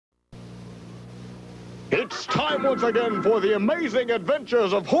It's time once again for the amazing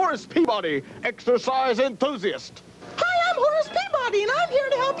adventures of Horace Peabody, exercise enthusiast. Hi, I'm Horace Peabody, and I'm here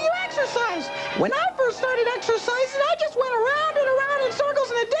to help you exercise. When I first started exercising, I just went around and around in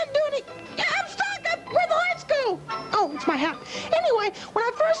circles, and it didn't do any... I'm stuck! Where'd the lights go? Oh, it's my hat. Anyway, when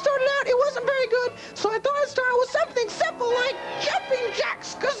I first started out, it wasn't very good, so I thought I'd start with something simple like jumping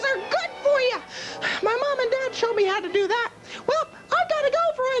jacks, because they're good for you. My mom and dad showed me how to do that. Well, I've got to go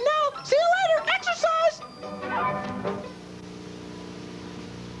for right now. See you later. Exercise!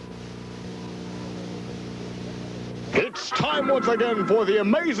 It's time once again for the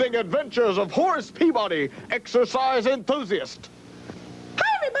amazing adventures of Horace Peabody, exercise enthusiast. Hi,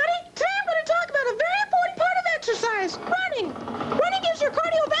 everybody. Today I'm going to talk about a very important part of exercise, running. Running gives your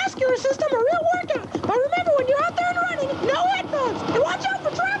cardiovascular system a real workout. But remember, when you're out there and running, no headphones. And watch out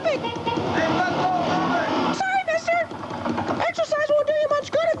for traffic. Sorry, mister. Exercise won't do you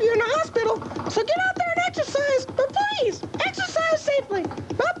much good if you're in the hospital. So get out there and exercise. But please, exercise safely.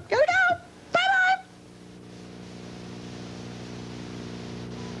 Well, gotta go. Bye-bye.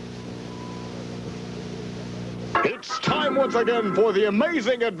 It's time once again for the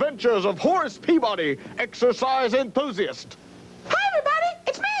amazing adventures of Horace Peabody, exercise enthusiast. Hi, everybody.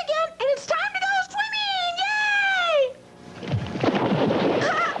 It's me again, and it's time to go swimming.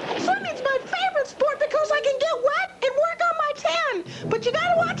 Yay! Swimming's my favorite sport because I can get wet and work on my tan. But you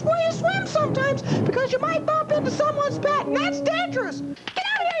gotta watch where you swim sometimes because you might bump into someone's pet, and that's dangerous. Get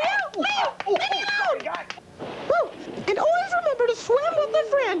out of here, you! Leave! Leave me alone! Woo! And always remember to swim with a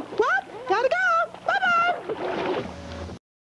friend. Well, gotta go.